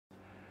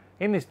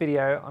In this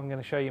video, I'm going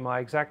to show you my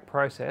exact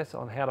process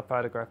on how to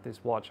photograph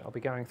this watch. I'll be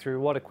going through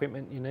what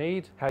equipment you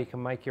need, how you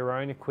can make your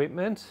own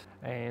equipment,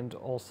 and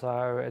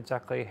also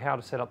exactly how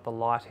to set up the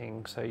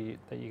lighting so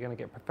that you're going to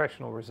get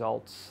professional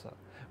results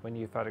when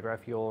you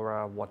photograph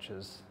your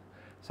watches.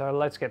 So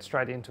let's get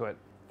straight into it.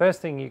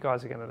 First thing you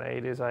guys are going to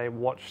need is a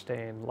watch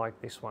stand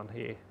like this one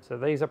here. So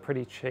these are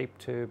pretty cheap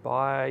to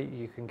buy.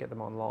 You can get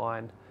them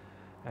online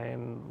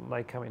and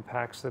they come in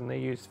packs, and they're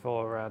used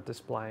for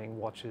displaying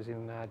watches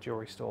in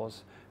jewelry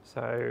stores.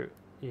 So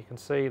you can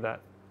see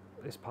that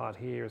this part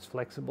here is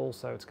flexible,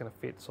 so it's going to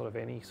fit sort of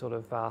any sort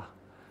of well,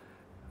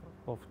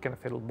 it's going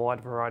to fit a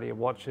wide variety of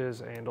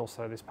watches, and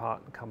also this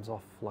part comes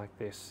off like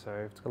this.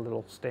 So it's got a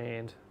little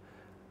stand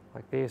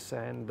like this,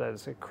 and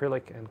there's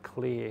acrylic and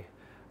clear.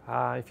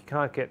 If you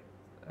can't get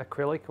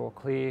acrylic or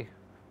clear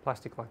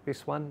plastic like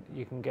this one,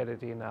 you can get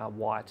it in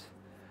white.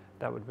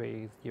 That would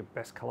be your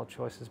best color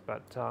choices,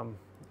 but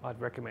I'd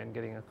recommend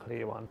getting a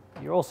clear one.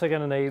 You're also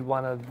going to need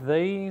one of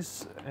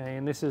these,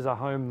 and this is a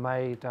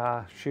homemade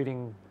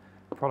shooting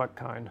product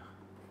cone.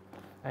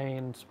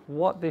 And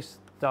what this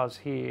does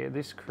here,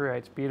 this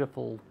creates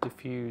beautiful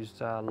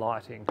diffused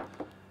lighting.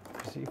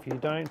 If you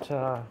don't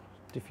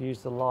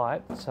diffuse the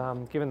light,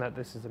 given that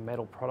this is a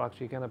metal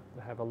product, you're going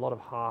to have a lot of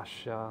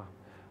harsh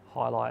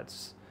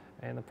highlights,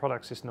 and the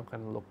product's just not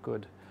going to look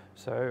good.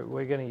 So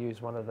we're going to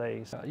use one of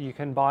these. You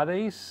can buy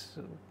these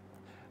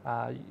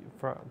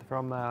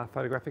from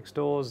photographic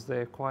stores.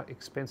 They're quite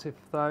expensive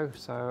though,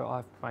 so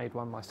I've made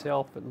one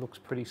myself. It looks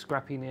pretty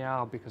scrappy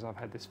now because I've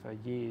had this for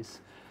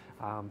years.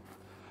 But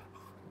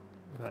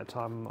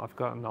I've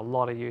gotten a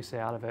lot of use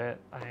out of it,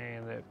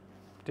 and it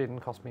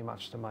didn't cost me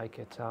much to make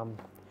it.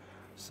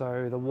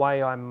 So the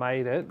way I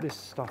made it, this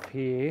stuff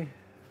here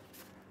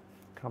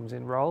comes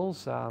in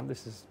rolls.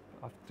 This is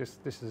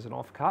an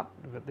offcut,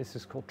 but this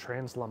is called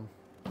Translum.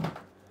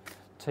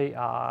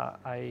 Translum.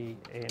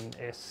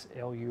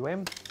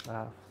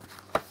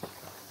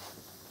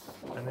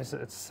 And it's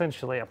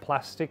essentially a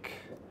plastic,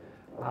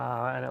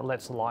 and it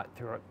lets light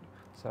through it.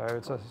 So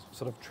it's a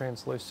sort of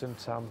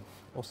translucent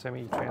or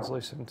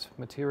semi-translucent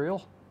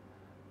material,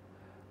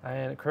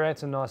 and it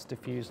creates a nice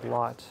diffused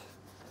light.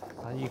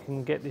 You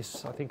can get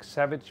this, I think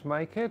Savage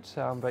make it,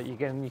 but you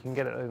can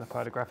get it in a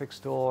photographic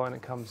store, and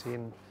it comes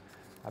in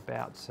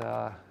about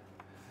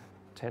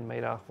 10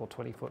 metre or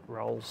 20 foot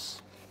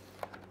rolls,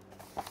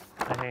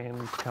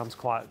 and comes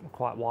quite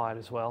wide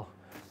as well.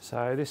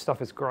 So this stuff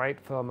is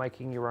great for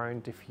making your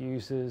own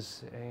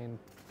diffusers, and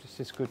it's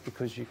just good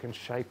because you can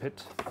shape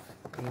it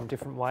in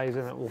different ways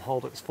and it will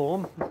hold its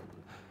form.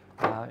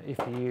 If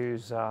you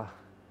use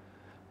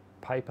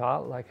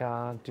paper, like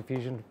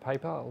diffusion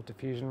paper or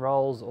diffusion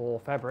rolls or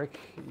fabric,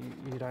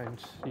 you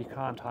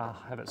can't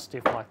have it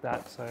stiff like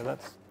that. So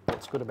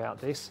that's good about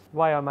this. The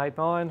way I made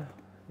mine,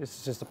 this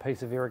is just a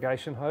piece of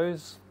irrigation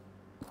hose.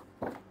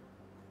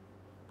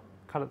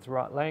 Cut it the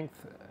right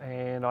length,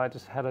 and I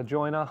just had a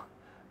joiner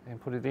and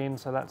put it in,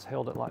 so that's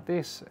held it like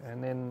this.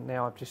 And then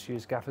now I've just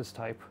used gaffer's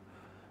tape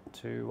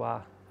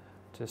to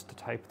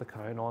tape the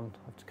cone on.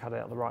 I've to cut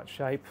out the right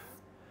shape.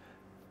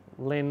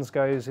 Lens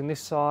goes in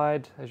this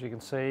side. As you can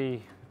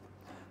see,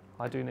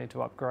 I do need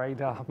to upgrade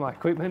my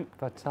equipment,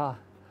 but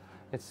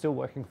it's still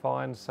working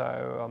fine,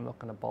 so I'm not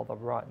going to bother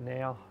right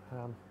now.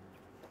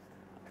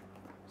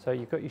 So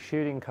you've got your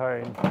shooting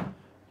cone,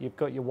 you've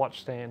got your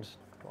watch stand.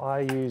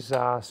 I use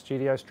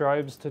studio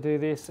strobes to do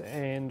this,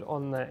 and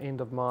on the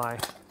end of my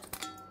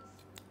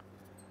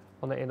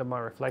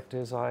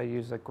reflectors I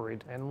use a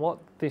grid. And what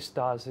this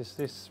does is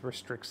this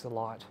restricts the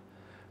light,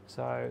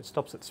 so it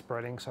stops it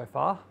spreading so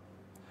far,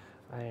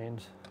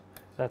 and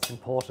that's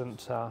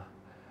important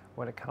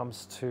when it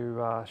comes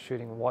to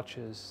shooting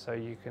watches, so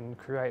you can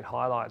create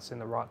highlights in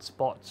the right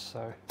spots.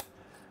 So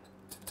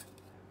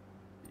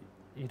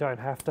you don't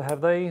have to have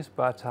these,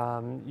 but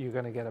you're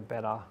going to get a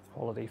better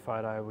quality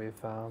photo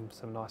with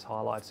some nice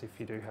highlights if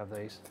you do have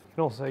these. You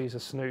can also use a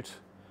snoot,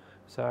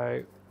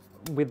 so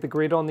with the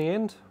grid on the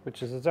end,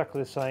 which is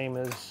exactly the same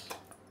as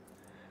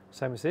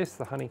this,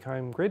 the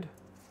honeycomb grid.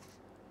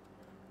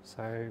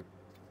 So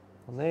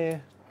on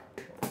there,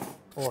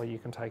 or you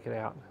can take it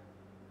out.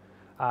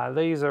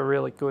 These are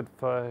really good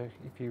for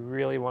if you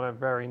really want a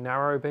very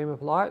narrow beam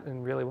of light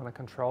and really want to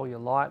control your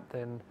light,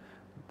 then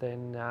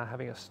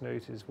having a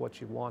snoot is what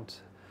you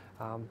want.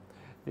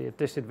 The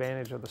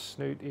disadvantage of the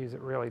snoot is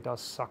it really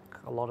does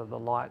suck a lot of the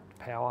light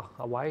power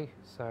away,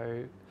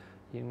 so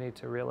you need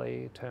to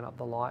really turn up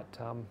the light,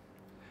 turn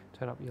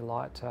up your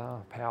light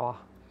power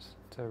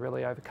to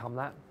really overcome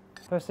that.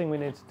 First thing we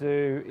need to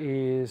do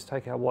is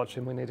take our watch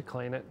and we need to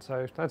clean it.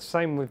 So that's the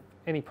same with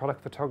any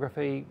product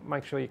photography.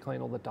 Make sure you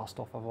clean all the dust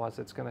off, otherwise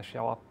it's going to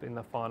show up in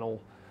the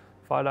final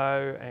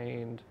photo,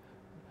 and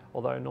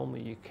although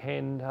normally you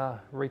can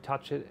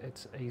retouch it,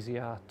 it's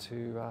easier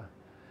to,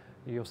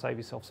 you'll save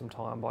yourself some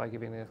time by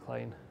giving it a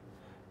clean.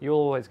 You're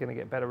always going to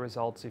get better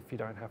results if you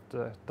don't have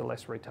to, the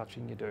less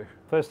retouching you do.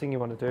 First thing you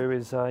want to do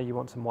is you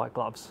want some white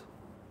gloves.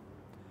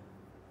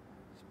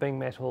 Being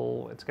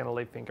metal, it's going to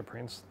leave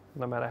fingerprints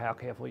no matter how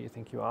careful you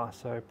think you are.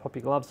 So pop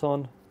your gloves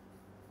on.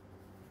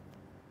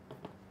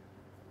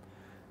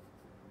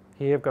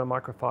 Here I've got a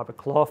microfiber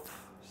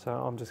cloth, so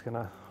I'm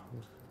going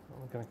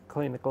to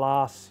clean the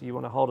glass. You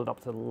want to hold it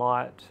up to the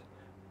light.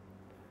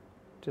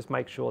 Just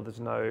make sure there's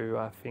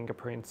no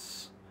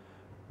fingerprints,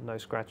 no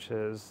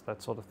scratches,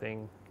 that sort of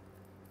thing.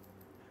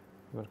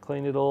 You want to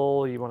clean it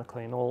all, you want to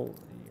clean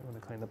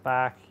the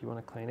back, you want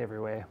to clean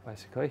everywhere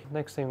basically.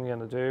 Next thing we're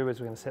going to do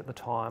is we're going to set the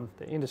time.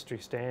 The industry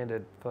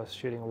standard for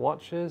shooting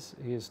watches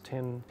is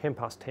 10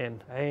 past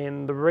 10.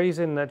 And the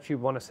reason that you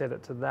want to set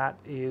it to that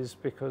is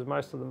because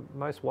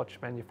most watch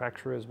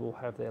manufacturers will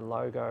have their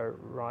logo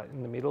right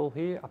in the middle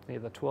here, up near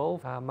the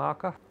 12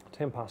 marker.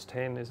 10 past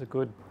 10 is a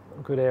good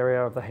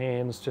area of the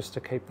hands just to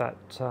keep that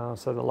so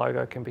the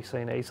logo can be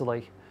seen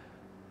easily.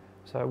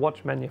 So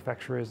watch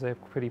manufacturers, they're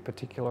pretty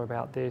particular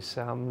about this.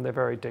 They're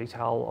very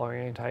detail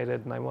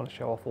orientated and they want to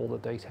show off all the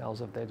details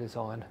of their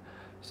design.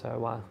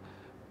 So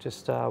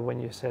just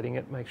when you're setting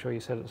it, make sure you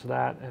set it to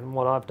that. And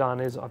what I've done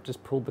is I've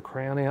just pulled the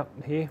crown out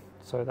here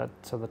so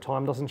the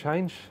time doesn't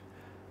change,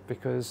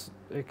 because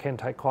it can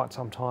take quite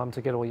some time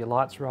to get all your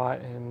lights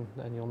right, and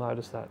you'll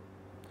notice that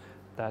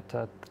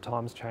the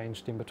time's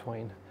changed in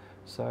between.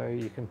 So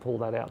you can pull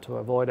that out to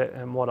avoid it.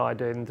 And what I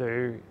then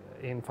do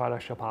in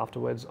Photoshop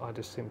afterwards, I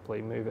just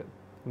simply move it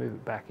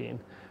back in,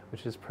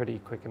 which is pretty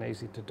quick and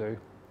easy to do.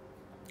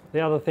 The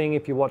other thing,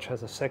 if your watch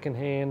has a second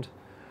hand,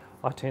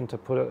 I tend to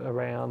put it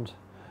around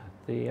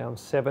the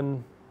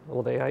 7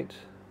 or the 8,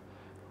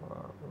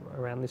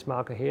 around this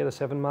marker here, the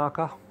 7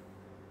 marker.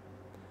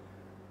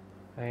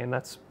 And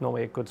that's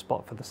normally a good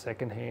spot for the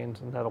second hand,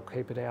 and that'll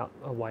keep it out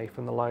away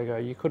from the logo.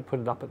 You could put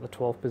it up at the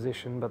 12th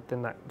position, but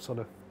then that sort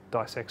of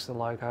dissects the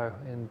logo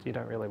and you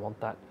don't really want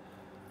that.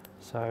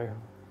 So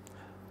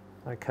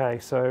okay,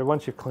 so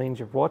once you've cleaned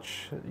your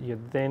watch, you're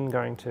then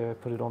going to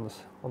put it on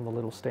the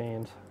little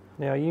stand.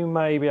 Now you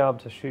may be able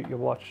to shoot your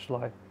watch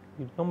like,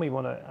 you normally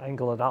want to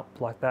angle it up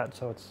like that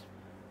so it's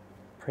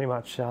pretty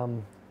much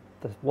the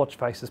watch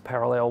face is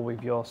parallel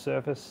with your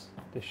surface,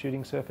 the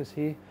shooting surface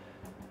here.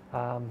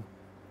 And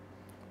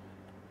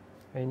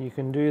you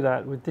can do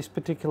that with this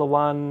particular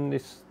one.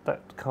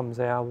 That comes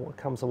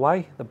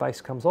away, the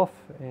base comes off,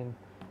 and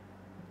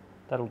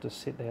that'll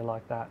just sit there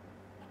like that.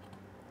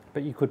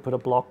 But you could put a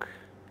block.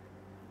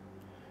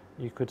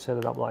 You could set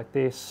it up like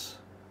this,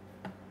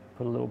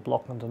 put a little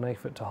block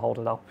underneath it to hold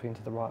it up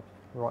into the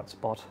right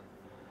spot.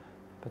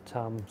 But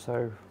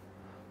so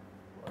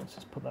let's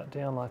just put that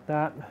down like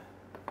that.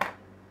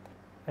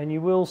 And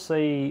you will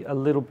see a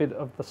little bit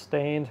of the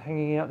stand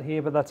hanging out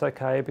here, but that's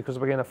okay because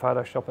we're going to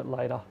Photoshop it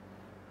later.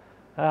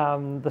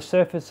 The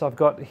surface I've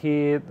got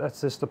here,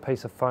 that's just a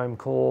piece of foam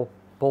core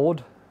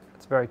board.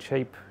 It's very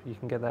cheap. You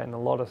can get that in a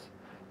lot of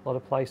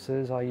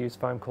places. I use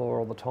foam core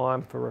all the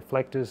time for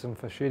reflectors and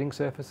for shooting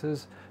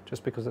surfaces,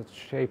 just because it's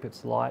cheap,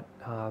 it's light,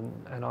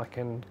 and I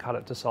can cut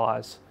it to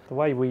size. The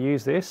way we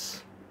use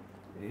this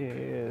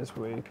is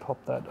we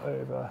pop that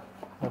over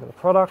the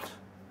product,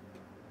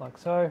 like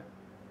so.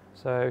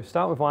 So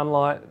start with one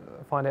light,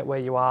 find out where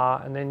you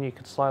are, and then you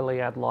can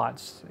slowly add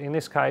lights. In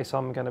this case,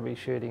 I'm going to be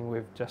shooting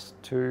with just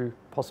 2,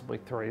 possibly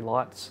 3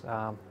 lights.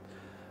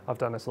 I've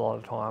done this a lot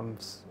of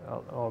times,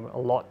 a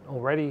lot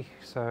already,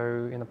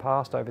 so in the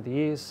past, over the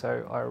years,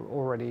 so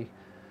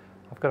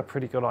I've got a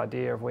pretty good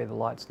idea of where the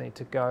lights need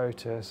to go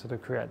to sort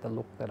of create the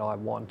look that I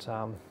want.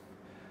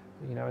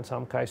 You know, in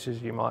some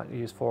cases you might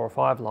use 4 or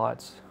 5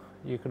 lights.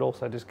 You could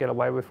also just get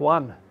away with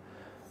one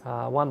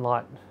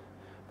light,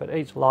 but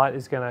each light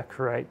is going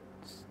to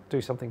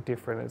do something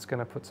different. It's going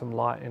to put some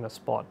light in a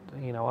spot.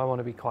 You know, I want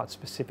to be quite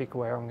specific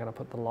where I'm going to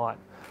put the light.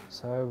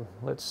 So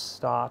let's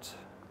start.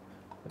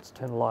 Let's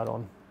turn the light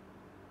on.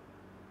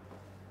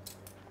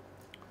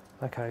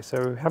 Okay,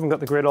 so haven't got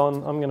the grid on.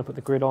 I'm going to put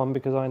the grid on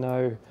because I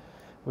know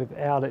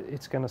without it,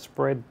 it's going to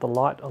spread the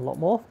light a lot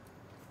more.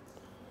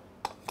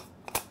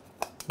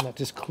 And that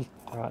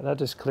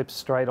just clips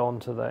straight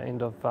onto the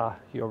end of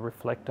your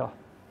reflector.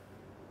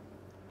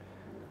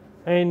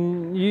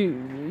 And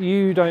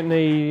you don't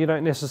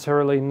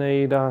necessarily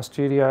need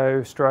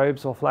studio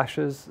strobes or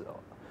flashes.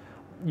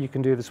 You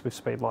can do this with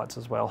speed lights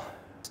as well.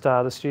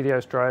 The studio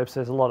strobes,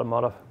 there's a lot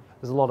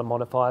of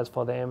modifiers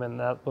for them, and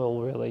that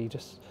will really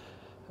just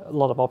a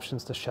lot of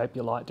options to shape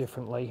your light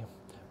differently,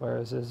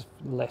 whereas there's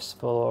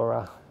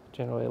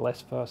generally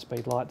less for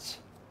speed lights.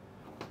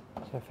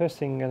 So first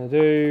thing I'm going to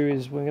do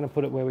is we're going to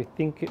put it where we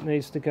think it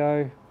needs to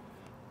go,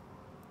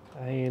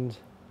 and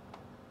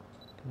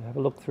have a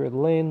look through the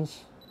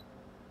lens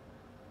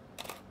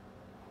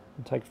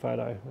and take a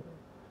photo.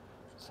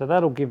 So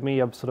that'll give me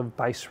a sort of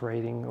base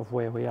reading of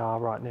where we are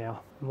right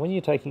now. And when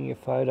you're taking your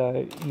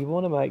photo, you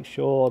want to make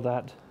sure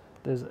that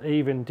there's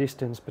even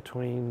distance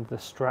between the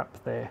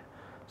strap there.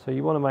 So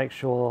you want to make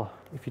sure,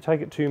 if you take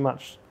it too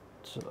much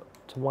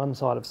to one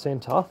side of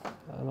center,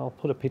 and I'll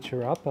put a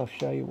picture up, I'll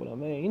show you what I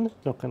mean.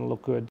 It's not going to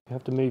look good. You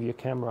have to move your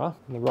camera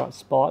in the right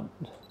spot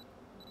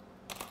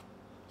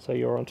so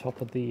you're on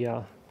top of the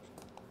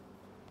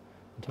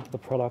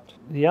product.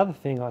 The other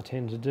thing I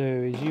tend to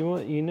do is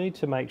you need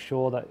to make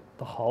sure that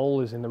the hole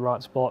is in the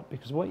right spot,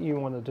 because what you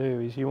want to do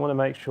is you want to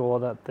make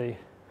sure that the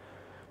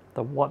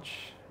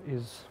watch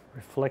is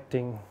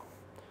reflecting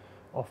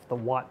off the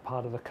white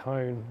part of the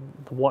cone.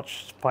 The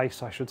watch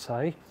face, I should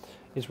say,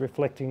 is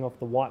reflecting off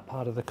the white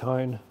part of the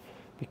cone,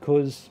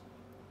 because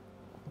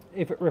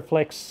if it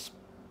reflects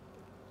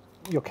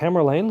your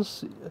camera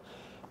lens,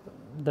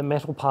 the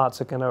metal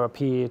parts are going to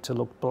appear to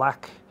look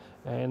black,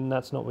 and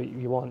that's not what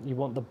you want. You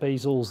want the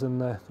bezels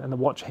and the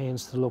watch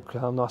hands to look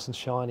nice and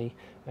shiny,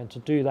 and to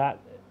do that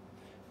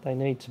they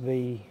need to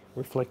be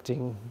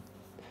reflecting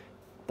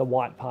the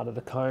white part of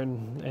the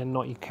cone and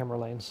not your camera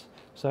lens.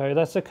 So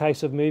that's a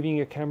case of moving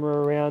your camera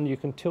around. You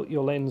can tilt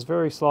your lens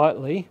very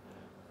slightly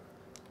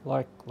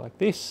like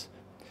this,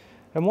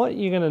 and what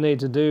you're going to need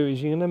to do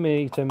is you're going to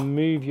need to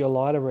move your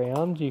light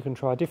around. You can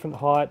try different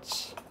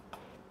heights,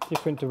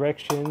 different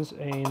directions,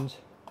 and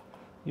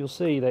you'll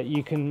see that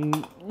you can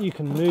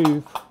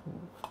move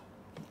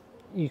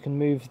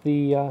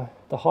the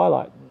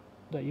highlight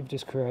that you've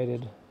just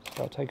created.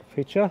 So I'll take a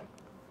picture,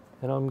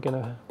 and I'm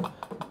gonna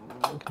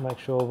make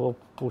sure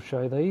we'll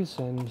show these.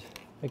 And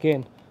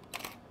again,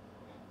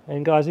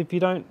 and guys, if you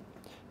don't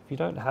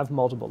have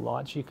multiple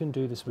lights, you can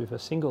do this with a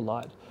single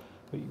light.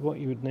 But what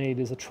you would need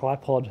is a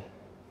tripod.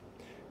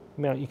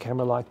 Mount your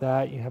camera like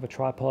that. You have a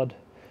tripod.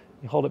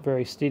 You hold it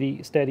very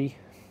steady,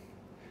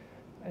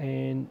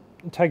 and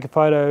take a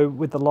photo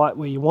with the light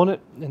where you want it,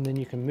 and then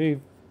you can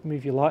move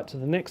your light to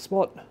the next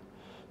spot,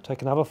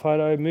 take another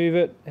photo, move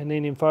it, and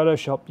then in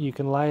Photoshop you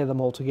can layer them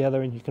all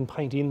together, and you can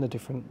paint in the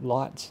different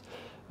lights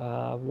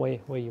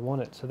where you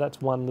want it. So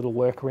that's one little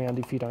workaround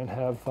if you don't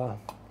have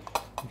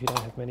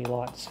many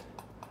lights.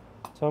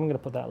 So I'm going to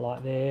put that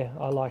light there.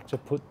 I like to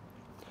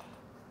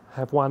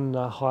have one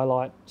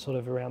highlight sort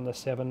of around the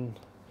 7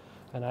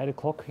 and 8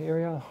 o'clock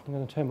area. I'm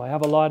going to turn my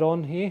other light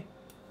on here.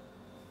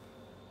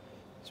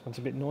 This one's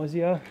a bit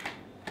noisier.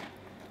 I'm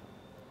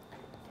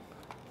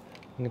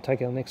going to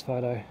take our next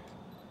photo.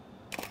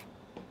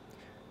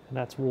 And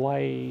that's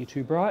way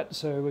too bright,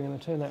 so we're going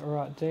to turn that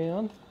right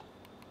down.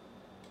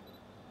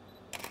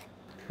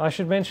 I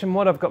should mention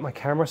what I've got my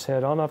camera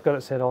set on. I've got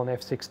it set on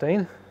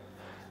f/16,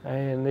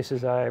 and this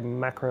is a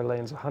macro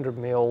lens,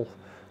 100mm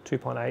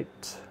 2.8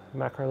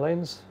 macro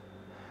lens.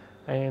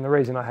 And the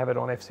reason I have it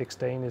on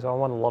f/16 is I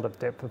want a lot of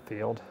depth of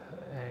field,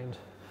 and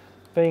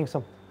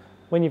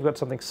when you've got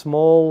something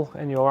small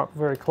and you're up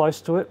very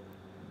close to it,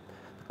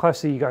 the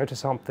closer you go to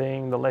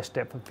something, the less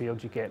depth of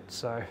field you get.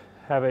 So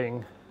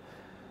because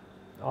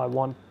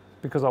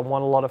I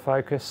want a lot of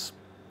focus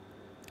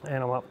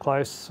and I'm up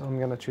close, I'm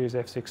going to choose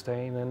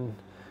f/16, and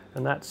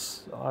I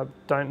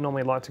don't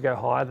normally like to go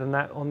higher than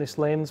that on this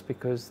lens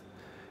because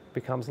it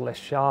becomes less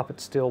sharp.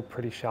 It's still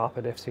pretty sharp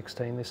at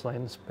f/16, this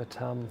lens, but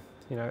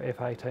you know,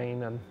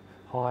 f/18 and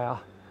higher,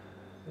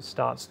 it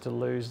starts to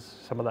lose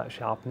some of that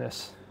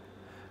sharpness.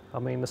 I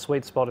mean, the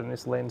sweet spot in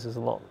this lens is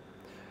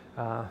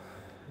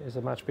is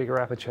a much bigger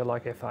aperture,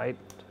 like f/8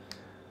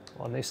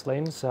 on this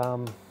lens,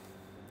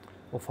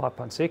 or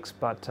 5.6,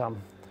 but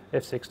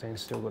f/16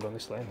 is still good on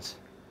this lens.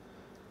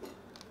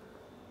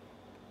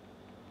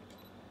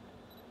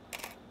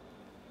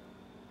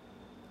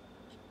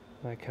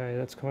 Okay,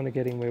 that's kind of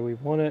getting where we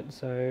want it.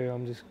 So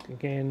I'm just,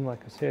 again,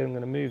 like I said, I'm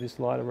going to move this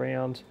light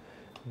around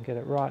and get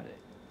it right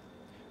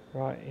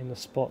in the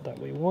spot that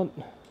we want.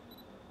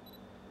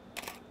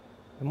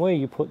 And where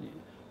you put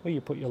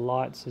your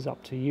lights is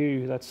up to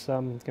you. That's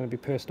going to be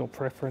personal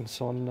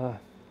preference on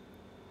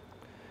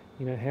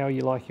you know, how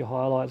you like your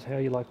highlights, how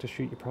you like to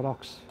shoot your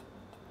products.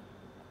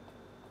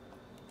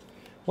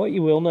 What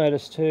you will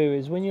notice too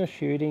is when you're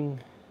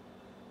shooting,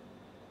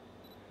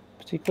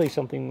 particularly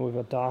something with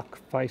a dark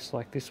face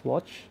like this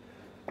watch,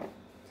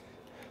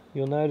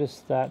 you'll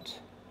notice that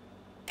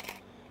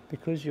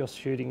because you're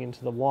shooting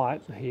into the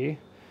white here,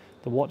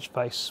 the watch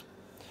face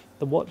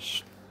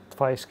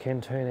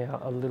can turn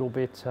out a little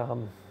bit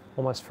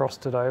almost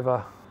frosted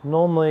over.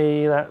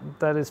 Normally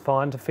that is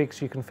fine to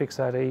fix. You can fix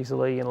that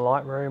easily in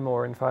Lightroom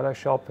or in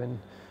Photoshop, and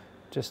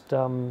just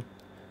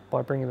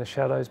by bringing the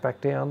shadows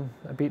back down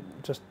a bit,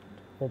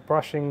 or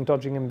brushing,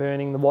 dodging and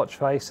burning the watch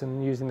face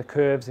and using the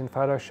curves in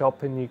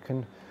Photoshop, and you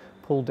can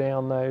pull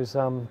down those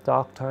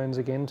dark tones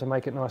again to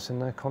make it nice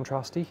and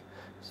contrasty.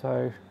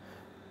 So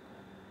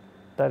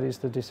that is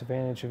the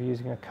disadvantage of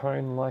using a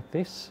cone like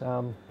this,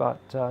 but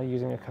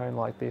using a cone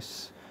like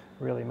this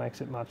really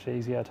makes it much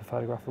easier to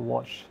photograph a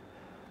watch.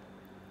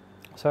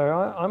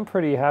 So I'm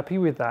pretty happy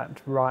with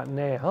that right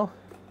now.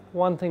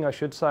 One thing I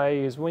should say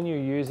is when you're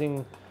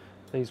using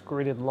these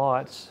gridded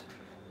lights,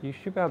 you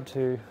should be able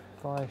to,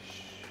 if I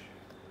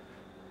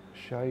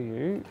show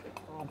you,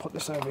 I'll put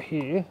this over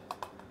here.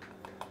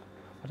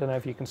 I don't know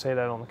if you can see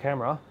that on the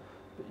camera,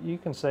 but you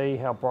can see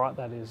how bright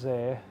that is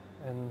there,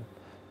 and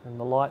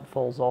the light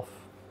falls off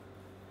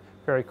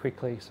very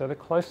quickly. So the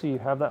closer you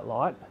have that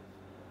light,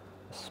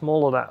 the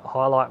smaller that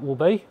highlight will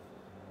be.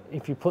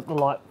 If you put the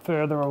light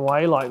further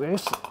away like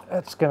this,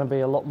 it's going to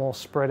be a lot more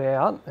spread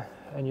out,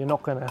 and you're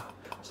not going to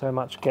so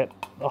much get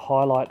a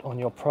highlight on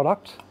your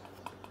product.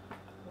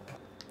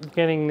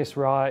 Getting this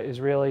right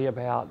is really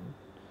about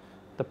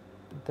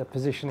the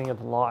positioning of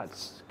the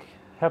lights.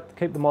 Have to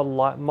keep the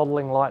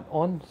modeling light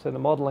on. So the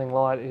modeling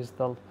light is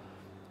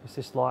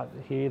this light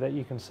here that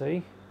you can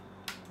see.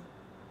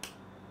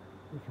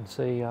 You can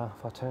see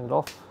if I turn it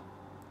off,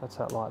 that's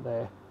that light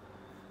there.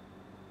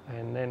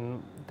 And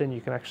then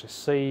you can actually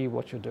see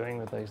what you're doing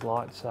with these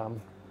lights.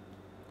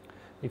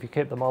 If you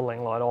keep the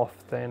modelling light off,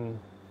 then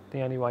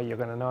the only way you're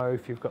going to know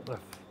if you've got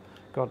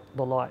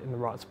the light in the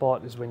right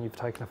spot is when you've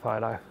taken a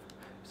photo.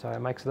 So it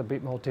makes it a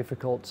bit more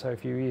difficult. So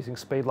if you're using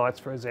speed lights,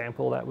 for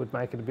example, that would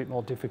make it a bit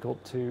more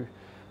difficult to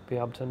be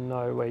able to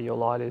know where your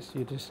light is.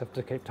 You just have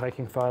to keep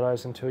taking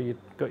photos until you've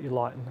got your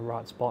light in the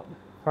right spot.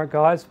 All right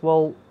guys,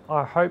 well,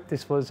 I hope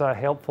this was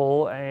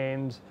helpful,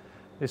 and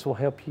this will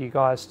help you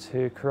guys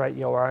to create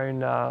your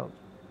own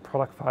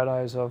product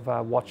photos of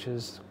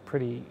watches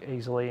pretty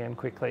easily and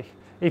quickly.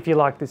 If you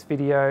like this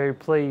video,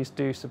 please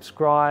do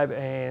subscribe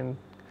and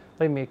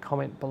leave me a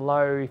comment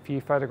below if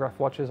you photograph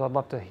watches. I'd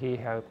love to hear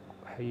how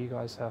you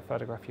guys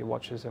photograph your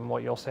watches and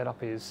what your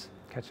setup is.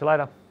 Catch you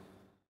later.